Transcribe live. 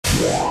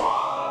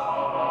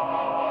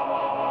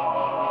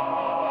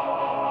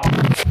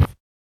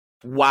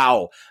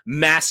Wow,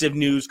 massive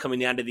news coming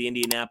down to the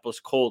Indianapolis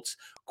Colts.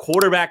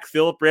 Quarterback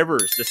Philip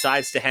Rivers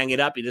decides to hang it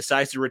up. He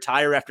decides to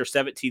retire after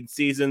 17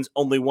 seasons,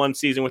 only one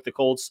season with the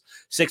Colts,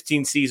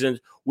 16 seasons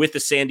with the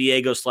San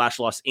Diego /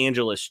 Los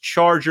Angeles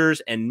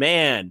Chargers. And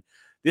man,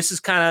 this is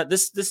kind of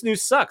this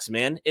news sucks,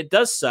 man. It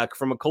does suck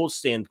from a Colts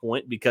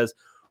standpoint because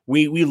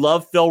we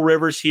love Phil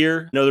Rivers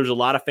here. I know there's a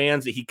lot of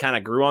fans that he kind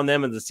of grew on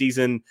them as the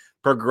season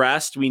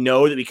progressed. We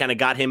know that we kind of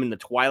got him in the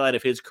twilight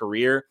of his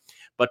career.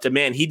 But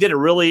man, he did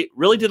really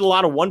did a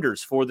lot of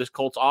wonders for this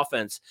Colts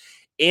offense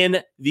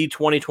in the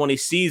 2020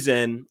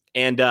 season.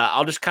 And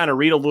I'll just kind of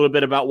read a little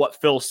bit about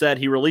what Phil said.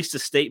 He released a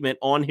statement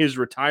on his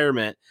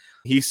retirement.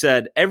 He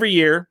said, "Every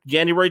year,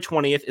 January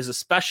 20th is a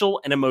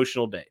special and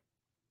emotional day.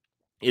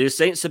 It is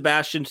St.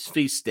 Sebastian's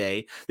feast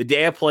day, the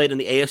day I played in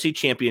the AFC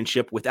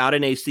Championship without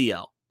an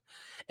ACL.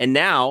 And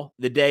now,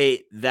 the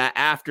day that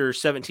after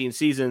 17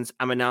 seasons,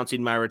 I'm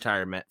announcing my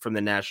retirement from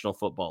the National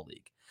Football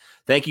League.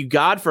 Thank you,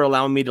 God, for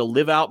allowing me to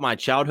live out my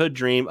childhood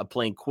dream of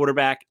playing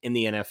quarterback in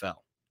the NFL.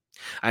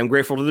 I'm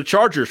grateful to the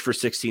Chargers for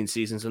 16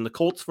 seasons and the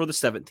Colts for the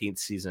 17th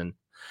season.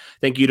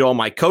 Thank you to all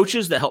my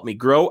coaches that helped me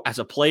grow as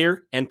a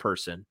player and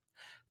person.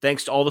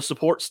 Thanks to all the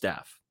support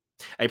staff.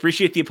 I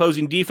appreciate the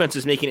opposing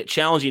defenses making it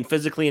challenging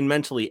physically and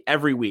mentally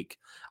every week.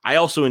 I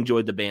also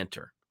enjoyed the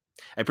banter.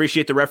 I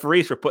appreciate the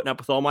referees for putting up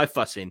with all my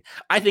fussing.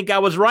 I think I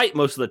was right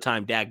most of the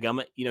time,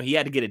 dadgummit. You know, he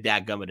had to get a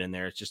dadgummit in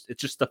there. It's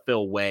just the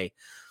Phil way.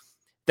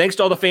 Thanks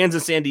to all the fans in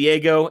San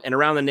Diego and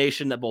around the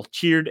nation that both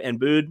cheered and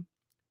booed.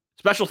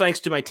 Special thanks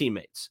to my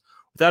teammates.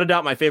 Without a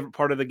doubt, my favorite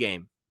part of the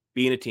game,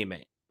 being a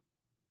teammate.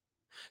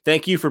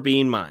 Thank you for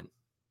being mine.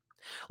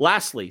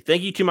 Lastly,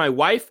 thank you to my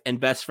wife and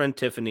best friend,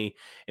 Tiffany,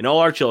 and all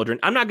our children.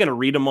 I'm not going to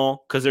read them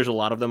all because there's a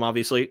lot of them,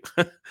 obviously.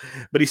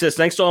 But he says,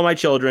 thanks to all my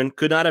children.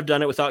 Could not have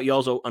done it without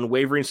y'all's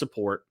unwavering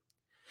support.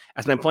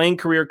 As my playing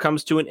career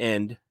comes to an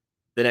end,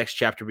 the next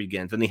chapter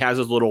begins. And he has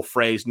his little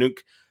phrase, Nuke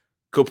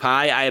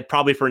Kopai. I had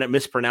probably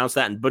mispronounced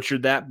that and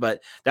butchered that,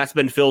 but that's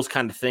been Phil's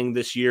kind of thing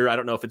this year. I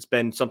don't know if it's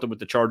been something with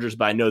the Chargers,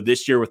 but I know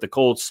this year with the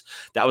Colts,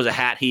 that was a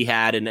hat he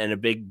had and a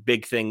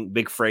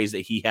big phrase that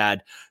he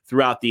had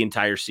throughout the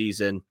entire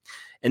season.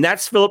 And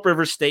that's Philip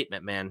Rivers'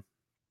 statement, man.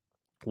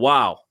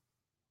 Wow.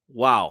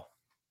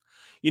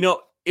 You know,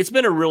 it's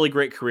been a really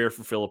great career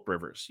for Philip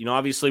Rivers. You know,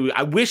 obviously,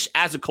 I wish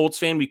as a Colts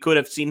fan we could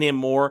have seen him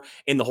more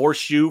in the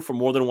horseshoe for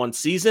more than one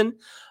season.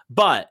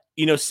 But,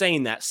 you know,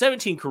 saying that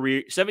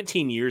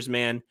 17 years,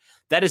 man,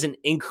 that is an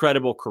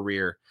incredible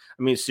career.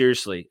 I mean,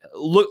 seriously,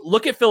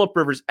 look at Philip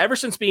Rivers ever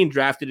since being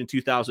drafted in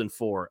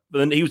 2004.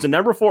 He was the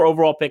number 4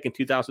 overall pick in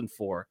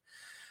 2004.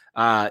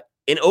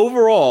 And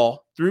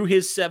overall, through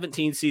his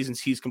 17 seasons,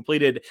 he's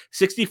completed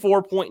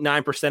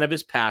 64.9% of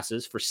his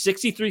passes for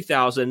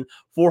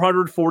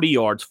 63,440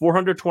 yards,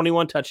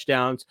 421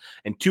 touchdowns,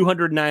 and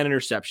 209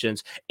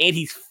 interceptions. And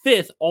he's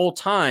 5th all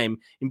time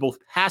in both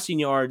passing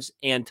yards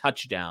and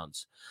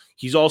touchdowns.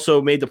 He's also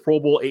made the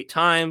Pro Bowl 8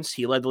 times.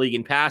 He led the league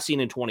in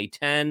passing in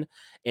 2010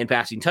 and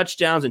passing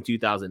touchdowns in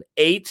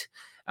 2008.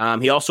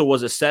 He also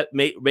was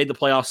made the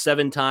playoffs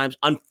 7 times.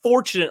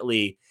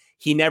 Unfortunately,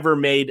 he never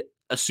made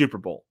a Super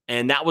Bowl.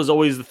 And that was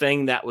always the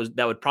thing that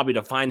would probably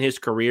define his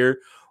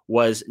career,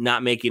 was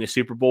not making a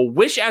Super Bowl.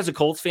 Wish as a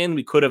Colts fan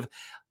we could have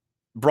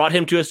brought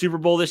him to a Super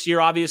Bowl this year,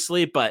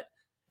 obviously, but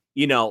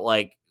you know,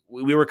 like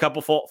we were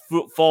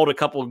falled a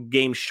couple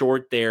games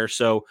short there.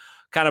 So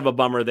kind of a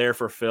bummer there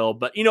for Phil.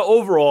 But you know,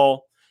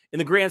 overall, in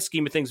the grand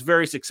scheme of things,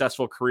 very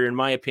successful career, in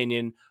my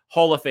opinion,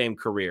 Hall of Fame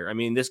career. I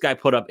mean, this guy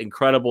put up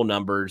incredible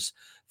numbers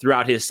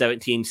throughout his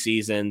 17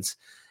 seasons.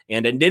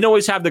 And didn't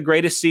always have the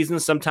greatest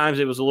seasons. Sometimes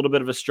it was a little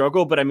bit of a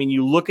struggle. But, I mean,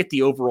 you look at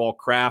the overall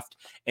craft,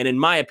 and in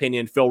my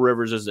opinion, Phil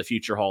Rivers is a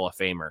future Hall of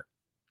Famer.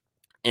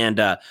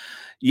 And,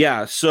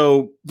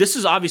 so this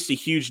is obviously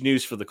huge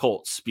news for the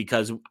Colts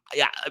because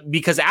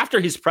after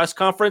his press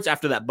conference,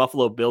 after that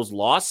Buffalo Bills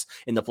loss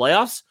in the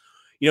playoffs,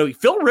 you know,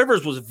 Phil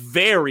Rivers was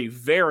very,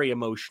 very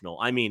emotional.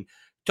 I mean,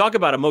 talk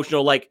about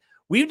emotional. Like,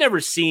 we've never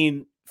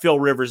seen Phil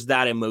Rivers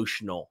that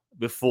emotional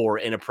before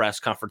in a press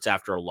conference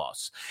after a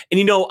loss. And,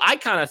 you know, I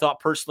kind of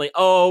thought personally,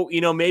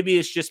 maybe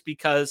it's just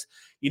because,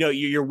 you know,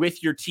 you're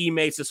with your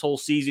teammates this whole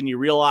season. You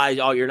realize,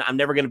 I'm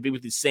never going to be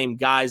with these same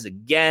guys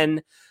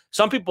again.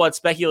 Some people had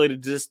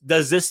speculated,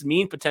 does this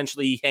mean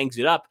potentially he hangs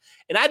it up?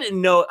 And I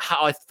didn't know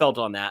how I felt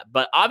on that.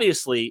 But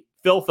obviously,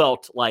 Phil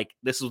felt like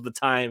this was the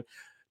time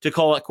to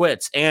call it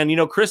quits. And, you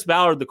know, Chris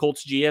Ballard, the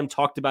Colts GM,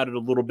 talked about it a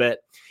little bit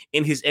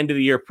in his end of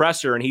the year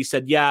presser. And he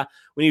said,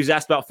 when he was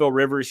asked about Phil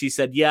Rivers, he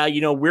said,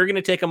 we're going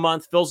to take a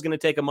month. Phil's going to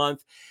take a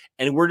month,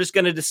 and we're just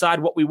going to decide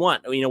what we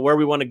want, you know, where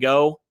we want to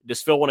go.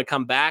 Does Phil want to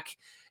come back?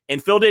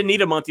 And Phil didn't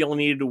need a month. He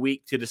only needed a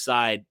week to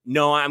decide,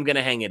 no, I'm going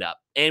to hang it up.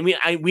 And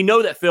we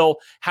know that Phil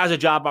has a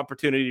job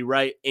opportunity,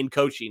 right, in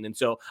coaching. And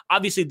so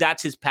obviously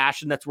that's his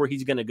passion. That's where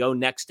he's going to go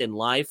next in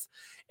life.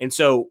 And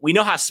so we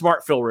know how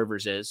smart Phil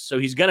Rivers is. So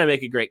he's going to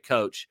make a great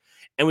coach.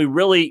 And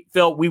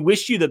Phil, we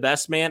wish you the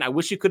best, man. I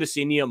wish you could have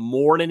seen you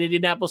more in an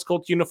Indianapolis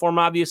Colts uniform,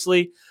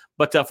 obviously.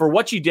 But for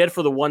what you did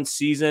for the one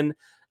season,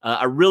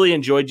 I really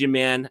enjoyed you,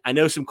 man. I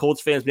know some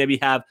Colts fans maybe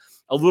have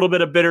a little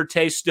bit of bitter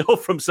taste still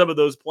from some of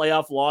those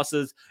playoff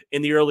losses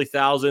in the early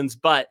thousands,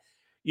 but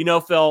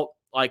Phil,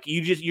 like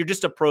you're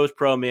just a pro's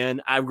pro,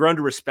 man. I've grown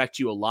to respect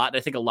you a lot. I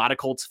think a lot of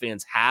Colts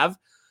fans have.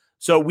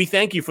 So we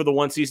thank you for the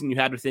one season you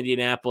had with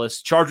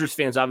Indianapolis. Chargers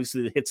fans,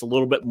 obviously, it hits a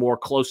little bit more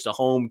close to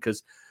home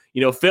because,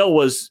 Phil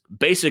was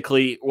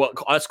basically what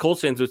us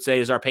Colts fans would say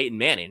is our Peyton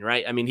Manning,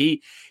 right? I mean,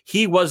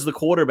 he was the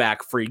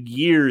quarterback for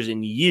years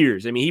and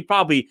years. I mean, he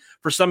probably,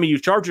 for some of you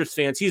Chargers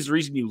fans, he's the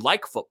reason you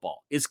like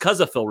football is because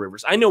of Phil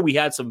Rivers. I know we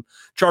had some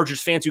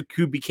Chargers fans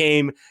who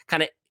became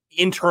kind of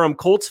interim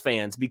Colts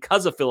fans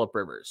because of Philip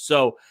Rivers.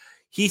 So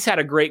he's had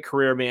a great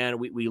career, man.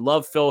 We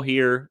love Phil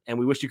here, and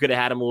we wish you could have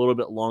had him a little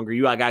bit longer.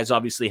 You guys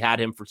obviously had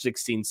him for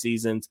 16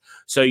 seasons,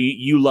 so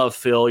you love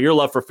Phil. Your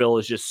love for Phil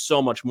is just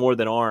so much more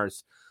than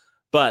ours.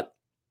 But,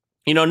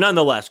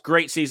 nonetheless,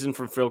 great season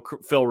from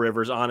Phil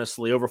Rivers,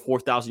 honestly. Over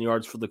 4,000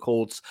 yards for the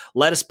Colts.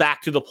 Led us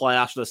back to the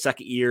playoffs for the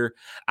second year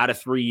out of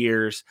 3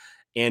 years.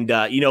 And,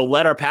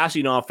 led our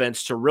passing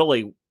offense to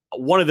really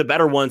one of the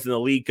better ones in the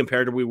league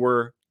compared to we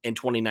were in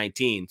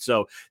 2019.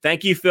 So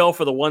thank you, Phil,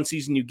 for the one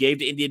season you gave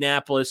to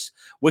Indianapolis.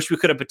 Wish we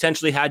could have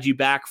potentially had you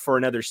back for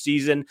another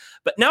season.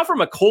 But now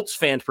from a Colts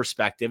fan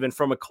perspective and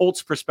from a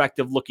Colts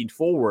perspective looking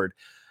forward,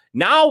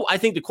 now I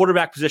think the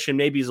quarterback position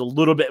maybe is a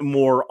little bit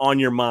more on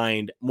your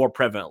mind, more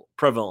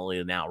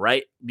prevalently now,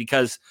 right?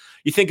 Because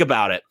you think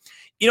about it.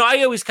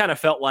 I always kind of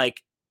felt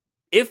like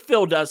if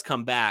Phil does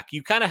come back,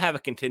 you kind of have a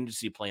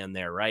contingency plan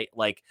there, right?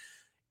 Like,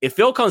 if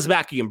Phil comes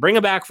back, you can bring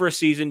him back for a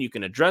season. You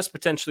can address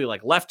potentially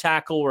like left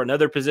tackle or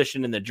another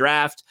position in the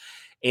draft.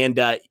 And,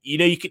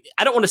 you could,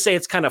 I don't want to say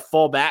it's kind of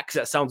fall back because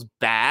that sounds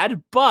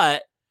bad,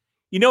 but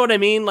you know what I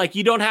mean? Like,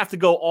 you don't have to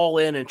go all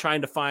in and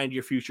trying to find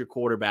your future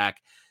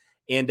quarterback.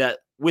 And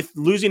with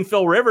losing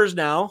Phil Rivers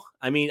now,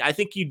 I mean, I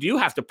think you do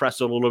have to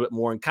press it a little bit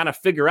more and kind of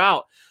figure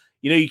out,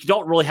 you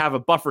don't really have a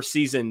buffer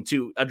season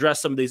to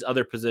address some of these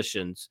other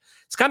positions.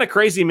 It's kind of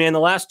crazy, man. The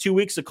last 2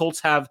 weeks, the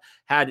Colts have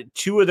had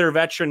two of their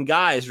veteran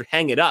guys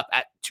hang it up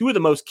at two of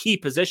the most key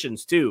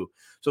positions, too.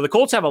 So the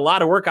Colts have a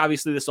lot of work,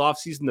 obviously, this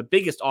offseason, the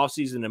biggest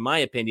offseason, in my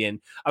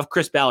opinion, of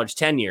Chris Ballard's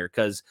tenure,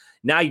 because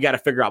now you got to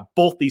figure out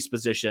both these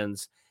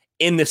positions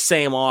in the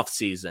same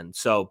offseason.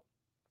 So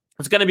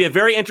it's going to be a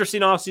very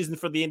interesting offseason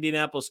for the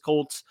Indianapolis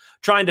Colts,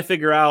 trying to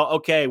figure out,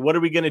 okay, what are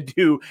we going to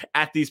do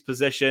at these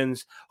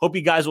positions? Hope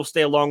you guys will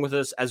stay along with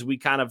us as we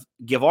kind of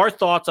give our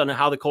thoughts on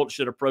how the Colts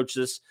should approach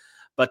this.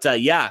 But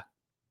yeah,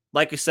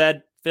 like I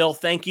said, Phil,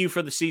 thank you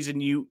for the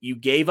season you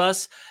gave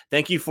us.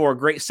 Thank you for a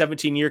great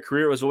 17-year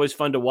career. It was always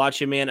fun to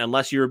watch you, man,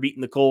 unless you were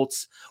beating the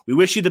Colts. We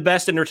wish you the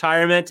best in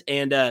retirement.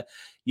 And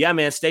yeah,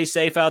 man, stay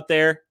safe out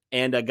there,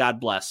 and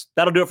God bless.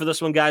 That'll do it for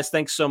this one, guys.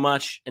 Thanks so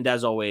much. And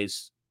as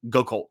always,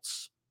 go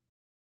Colts.